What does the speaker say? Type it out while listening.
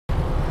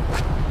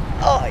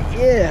Oh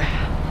yeah,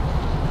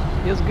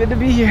 feels good to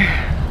be here.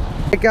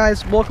 Hey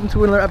guys, welcome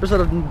to another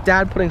episode of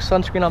Dad putting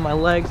sunscreen on my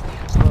legs.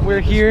 We're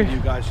here. You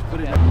guys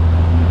put it.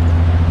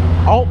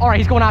 Oh, all right,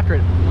 he's going after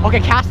it. Okay,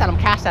 cast at him,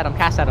 cast at him,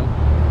 cast at him.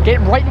 Get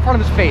right in front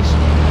of his face.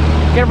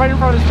 Get right in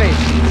front of his face.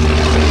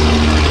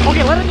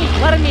 Okay, let him eat,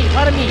 let him eat,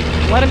 let him eat,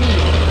 let him eat.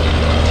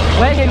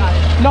 Let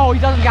him. No, he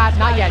doesn't, guys.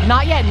 Not yet,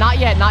 not yet, not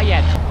yet, not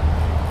yet.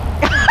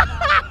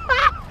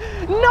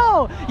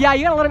 No! Yeah,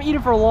 you gotta let him eat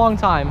it for a long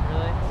time.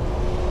 Really?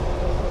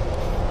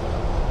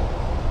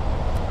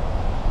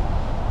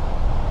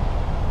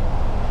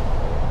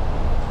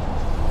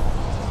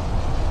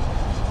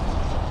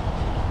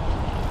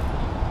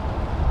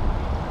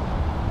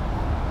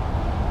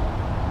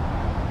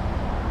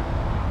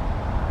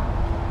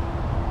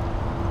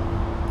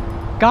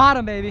 Got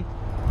him, baby.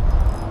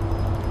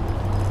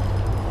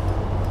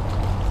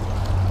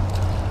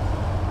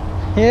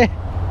 Yeah. Is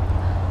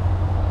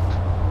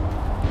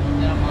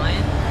that a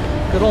lion?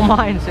 Good old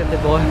mine, simply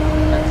boy.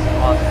 That's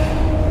awesome.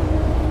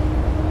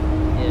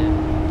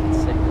 Yeah, it's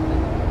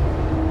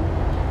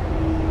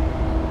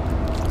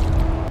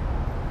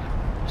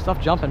sick. Stuff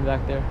jumping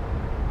back there.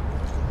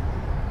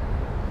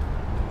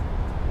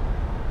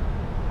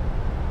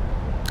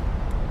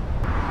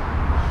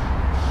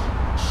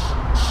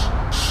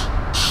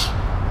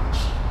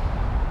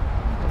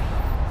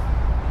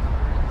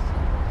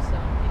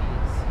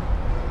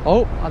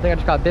 Oh, I think I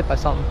just got bit by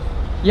something.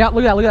 Yeah,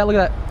 look at that, look at that, look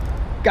at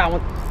that. Got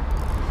one.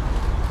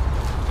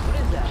 What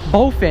is that?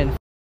 Bowfin.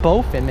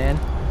 Bowfin, man.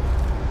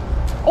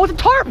 Oh, it's a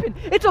tarpon!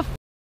 It's a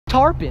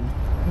tarpon.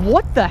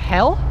 What the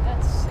hell?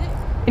 That's sick.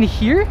 In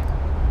here?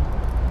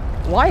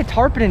 Why a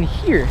tarpon in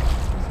here?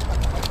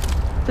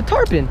 It's a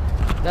tarpon.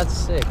 That's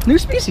sick. New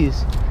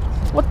species.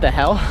 What the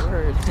hell?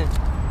 Word.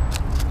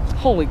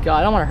 Holy God,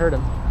 I don't want to hurt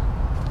him.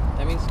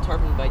 That means the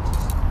tarpon bites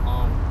is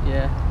on.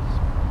 Yeah.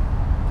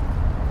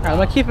 Alright, I'm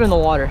gonna keep him in the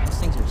water. These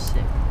things are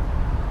sick.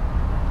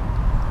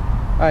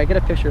 Alright, get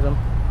a picture of him.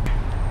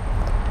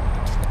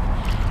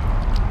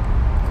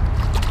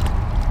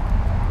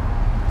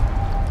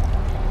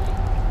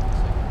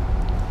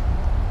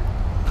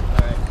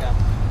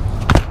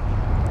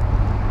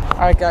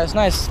 Alright guys,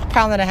 nice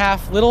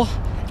 £1.5 little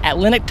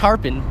Atlantic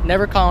tarpon.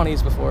 Never caught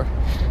these before.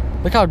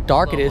 Look how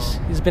dark it is.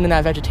 He's been in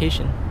that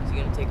vegetation. Is he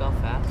gonna take off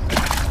fast?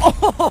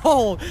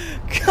 Oh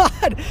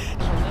God!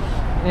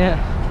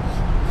 Yeah.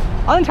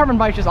 I think tarpon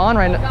bite's just on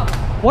right now.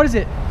 What is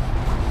it?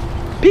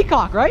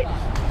 Peacock, right?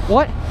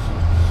 What?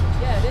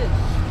 Yeah, it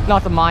is. No,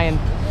 it's a Mayan.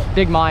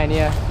 Big Mayan,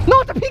 yeah. No,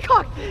 it's a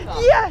peacock!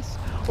 Yes!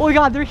 Oh my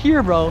God, they're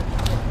here, bro.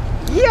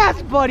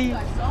 Yes, buddy!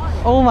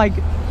 Oh my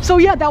God. So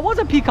yeah, that was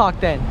a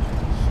peacock then.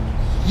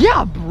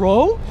 Yeah,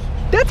 bro.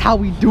 That's how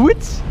we do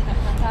it.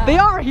 They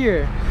are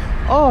here.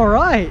 All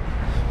right.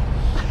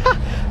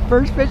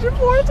 First fish and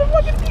four, it's a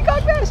fucking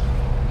peacock bass.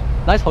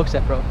 Nice hook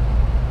set, bro.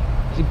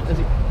 Is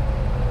he...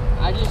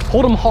 I just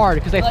Hold him hard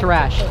because they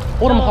thrash.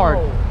 Hold him hard.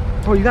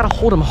 Bro, you gotta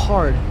hold him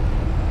hard.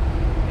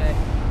 Okay.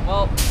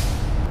 Well.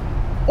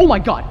 Oh my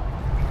God.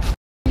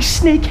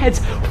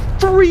 Snakeheads.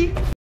 3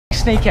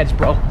 snakeheads,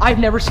 bro. I've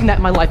never seen that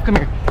in my life. Come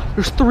here.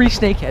 There's 3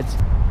 snakeheads.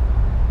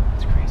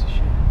 That's crazy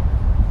shit.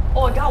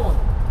 Oh, I got one.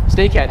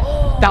 Snakehead.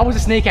 Oh. That was a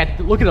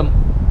snakehead. Look at him.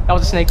 That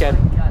was a snakehead.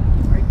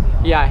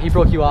 Yeah, he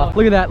broke you off.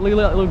 Look at that. Look at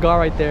that little guy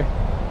right there.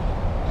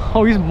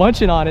 Oh, he's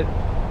munching on it.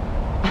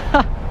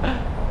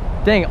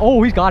 Dang.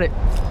 Oh, he's got it.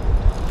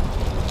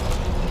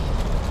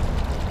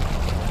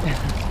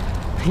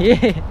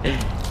 Yeah.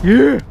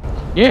 Yeah.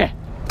 Yeah.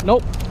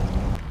 Nope.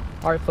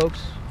 All right,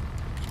 folks.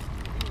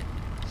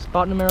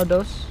 Spot numero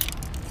dos.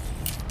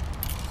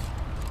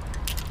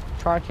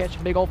 Try to catch a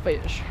big old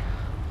fish.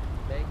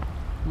 Big?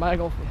 Big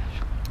old fish.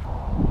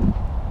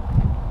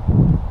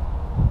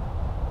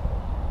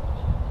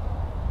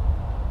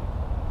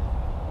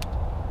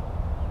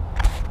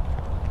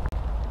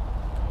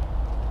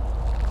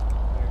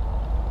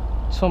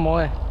 Some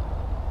way.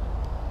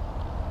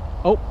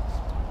 Oh,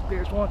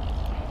 there's one.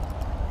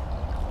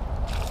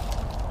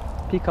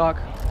 Peacock.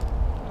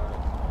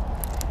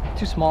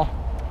 Too small.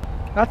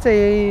 That's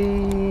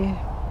a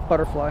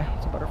butterfly.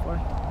 It's a butterfly.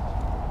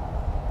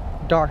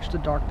 Dark, just a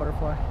dark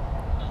butterfly.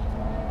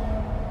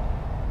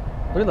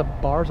 Look at the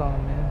bars on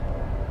him, man.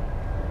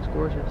 It's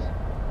gorgeous.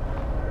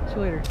 See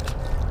you later.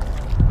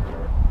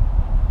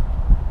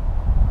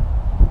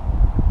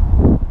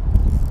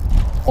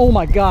 Oh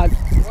my God.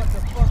 What the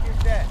fuck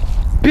is that?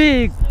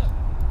 Big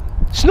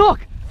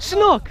Snook!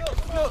 Snook!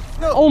 Snook.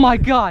 Oh my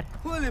God.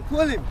 Pull him,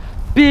 pull him.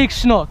 Big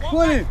Snook.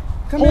 Pull him.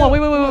 Come Hold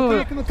here. on,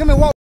 wait. Come here,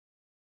 walk.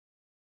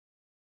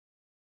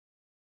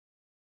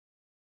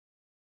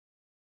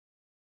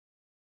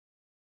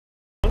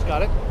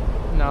 Got it?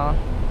 No.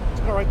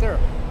 It's got right there.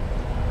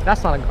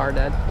 That's not a gar,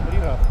 Dad. What do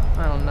you have?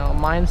 I don't know.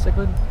 Mayan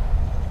cichlid?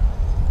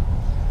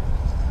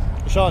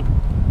 Sean.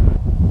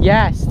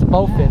 Yes, it's a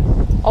bowfin.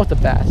 Oh, it's a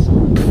bass.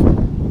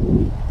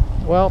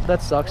 Well,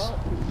 that sucks.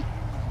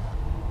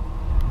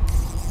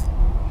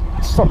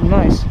 Something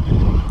nice.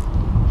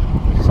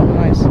 Something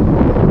nice.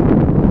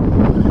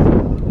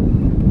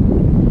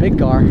 Big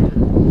gar.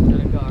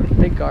 Another gar.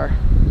 Big gar.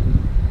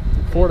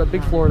 Florida,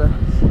 big Florida.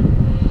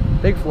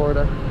 Big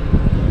Florida.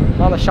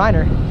 On the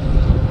shiner.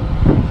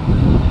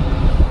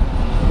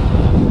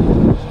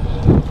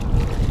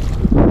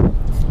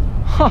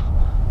 Huh.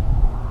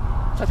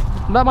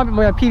 That might be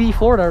my PB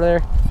Florida over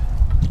there.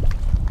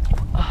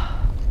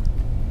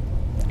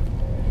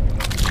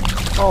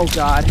 Oh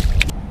God.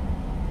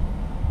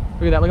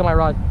 Look at that, look at my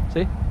rod.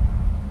 See?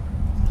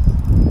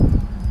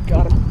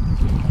 Got him.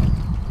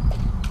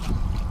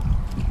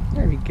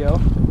 There we go.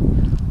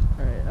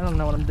 Alright, I don't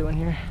know what I'm doing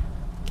here.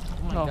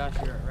 Oh my gosh,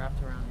 you're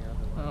wrapped around your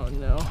other leg. Oh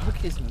no. Look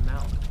at his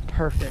mouth.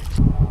 Perfect.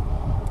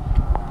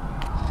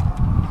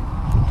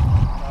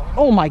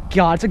 Oh my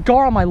God, it's a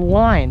gar on my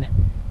line.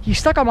 He's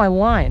stuck on my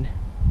line.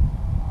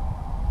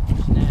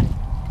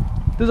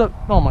 There's a,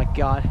 oh my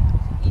God.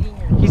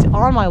 He's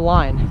on my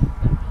line.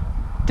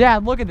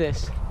 Dad, look at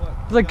this. What?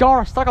 There's a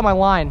gar stuck on my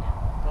line.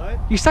 What?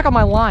 He's stuck on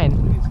my line.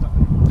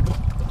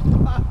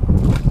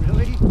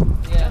 Really?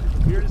 Yeah.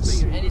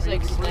 Weirdest thing. And he's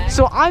like snagged.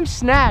 So I'm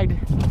snagged.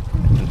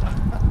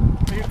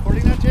 Are you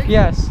recording that, Jake?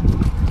 Yes.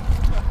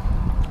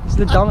 This is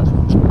the dumbest.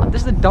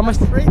 This is the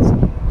dumbest. Crazy.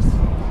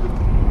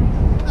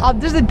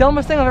 This is the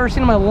dumbest thing I've ever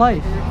seen in my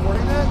life. Are you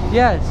recording that?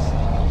 Yes.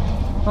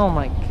 Oh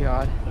my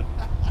God.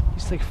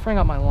 He's like freeing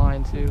up my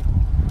line too.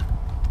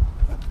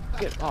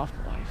 Get off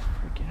my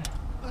freaking.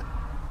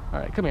 All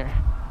right, come here.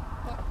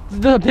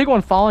 There's a big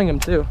one following him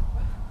too.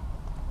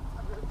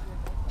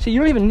 See, you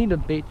don't even need a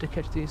bait to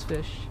catch these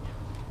fish.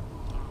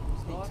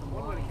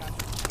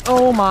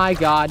 Oh my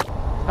God.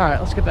 All right,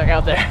 let's get back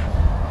out there.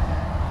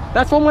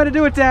 That's one way to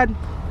do it, Dad.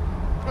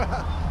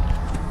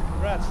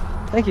 Congrats.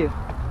 Thank you.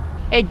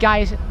 Hey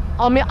guys,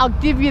 I'll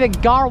give you the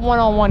gar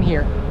one-on-one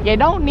here. You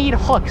don't need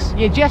hooks.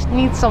 You just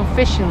need some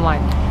fishing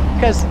line,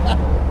 cause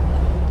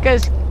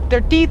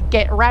their teeth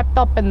get wrapped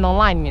up in the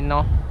line, you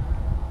know.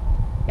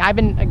 I've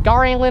been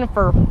gar angling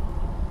for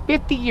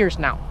 50 years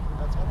now.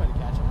 That's one way to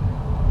catch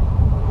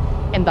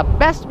them. And the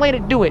best way to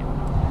do it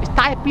is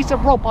tie a piece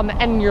of rope on the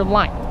end of your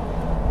line.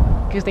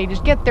 Because they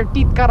just get their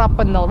teeth cut up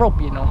in the rope,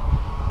 you know.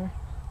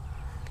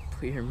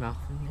 Put your mouth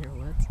in there,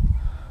 what?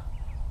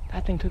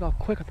 That thing took off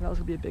quick. I thought that was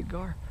going to be a big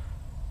gar.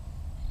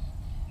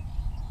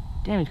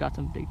 Damn, he's got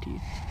some big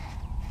teeth.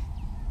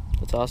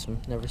 That's awesome.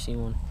 Never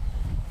seen one.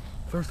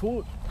 First one.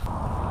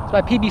 It's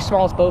my PB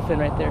smallest bowfin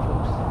right there,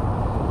 folks.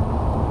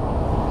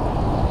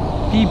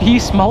 PB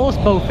smallest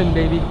bowfin,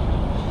 baby.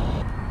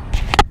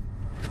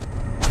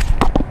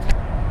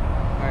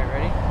 Alright,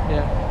 ready?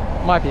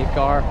 Yeah, might be a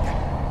gar.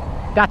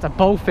 That's a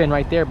bowfin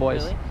right there,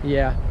 boys. Really?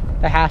 Yeah,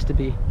 that has to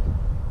be.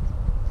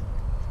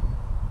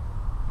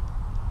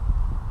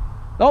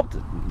 Nope,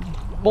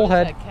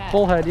 bullhead. that cat?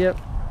 Bullhead, yep.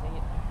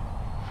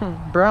 Dang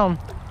it. Brown,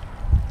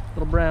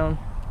 little brown.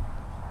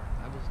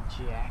 I just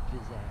jacked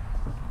his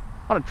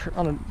ass.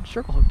 On a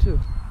circle hook too.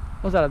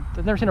 What was that?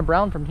 I've never seen a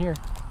brown from here.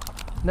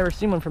 Never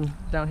seen one from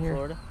down here.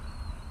 Florida?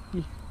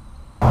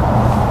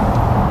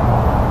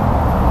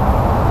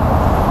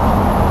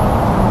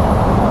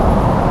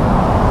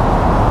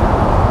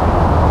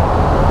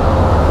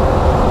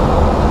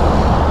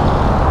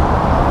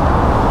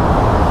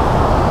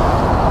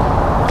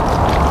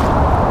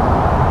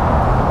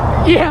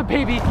 Yeah,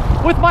 baby,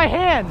 with my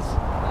hands.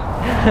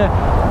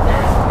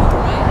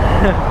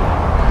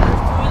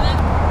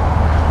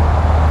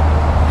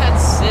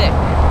 That's sick.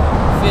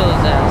 Feel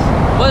his ass.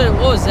 What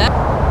was that?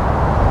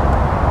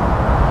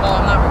 Oh,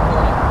 I'm not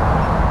recording.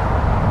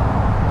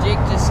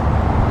 Jake just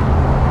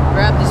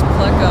grabbed this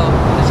pleco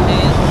in his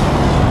hand.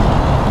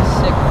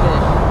 Sick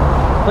fish.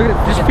 Look at it.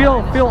 Just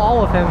feel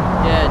all of him.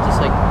 Yeah,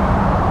 just like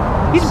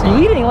He's insane.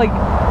 bleeding. Like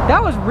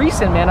that was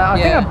recent, man. I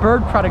Yeah. think a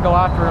bird tried to go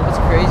after him. That's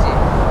crazy.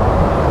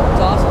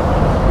 It's awesome.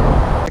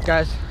 Alright,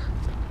 guys,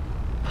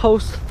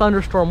 post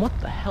thunderstorm. What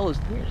the hell is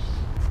this?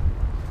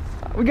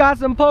 We got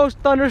some post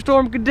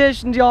thunderstorm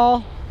conditions,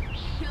 y'all.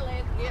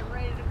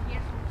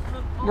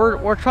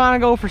 We're trying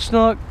to go for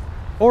snook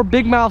or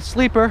big mouth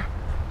sleeper,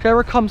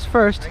 whichever comes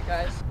first. Alright,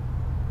 guys.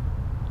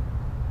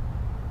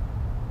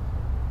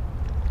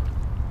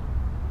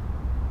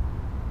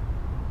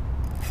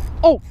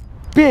 Oh,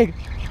 big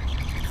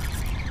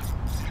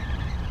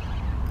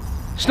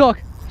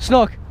snook,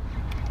 snook.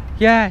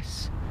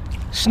 Yes,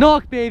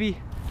 snook, baby.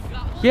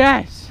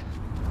 Yes,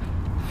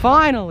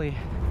 finally.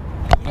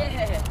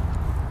 Yeah.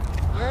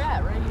 Where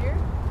at? Right here?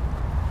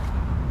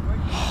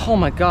 Oh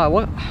my God,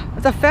 what?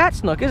 That's a fat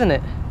snook, isn't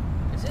it?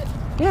 Is it?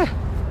 Yeah.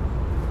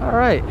 All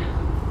right.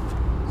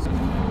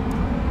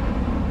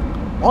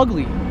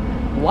 Ugly.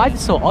 Why is it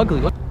so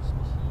ugly? What?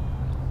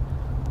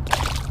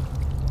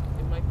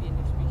 It might be a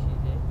new species,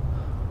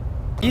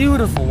 eh?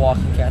 Beautiful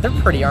walking cat. They're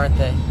pretty, aren't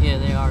they? Yeah,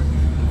 they are.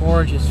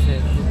 Gorgeous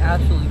fish.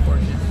 Absolutely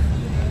gorgeous.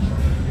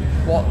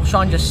 Well,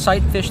 Sean just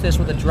sight fished this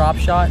with a drop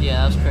shot. Yeah,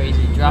 that was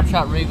crazy. Drop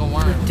shot regal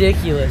worm.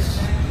 Ridiculous.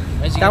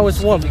 Is he That gonna was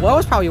skip what? it? Well, that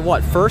was probably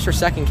what? First or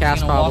second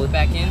cast, Gonna probably. walk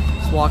back in.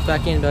 Just walk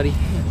back in, buddy.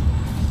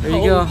 There you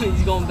Oh, go.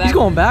 He's going back. He's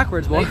going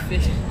backwards, boy. Knife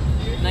fish.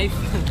 Knife.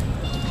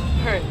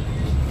 Alright.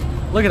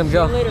 Look at him See you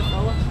go. later,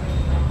 fella.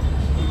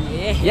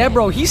 Yeah. Yeah,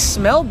 bro. He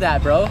smelled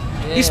that, bro.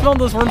 Yeah. He smelled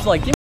those worms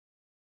like.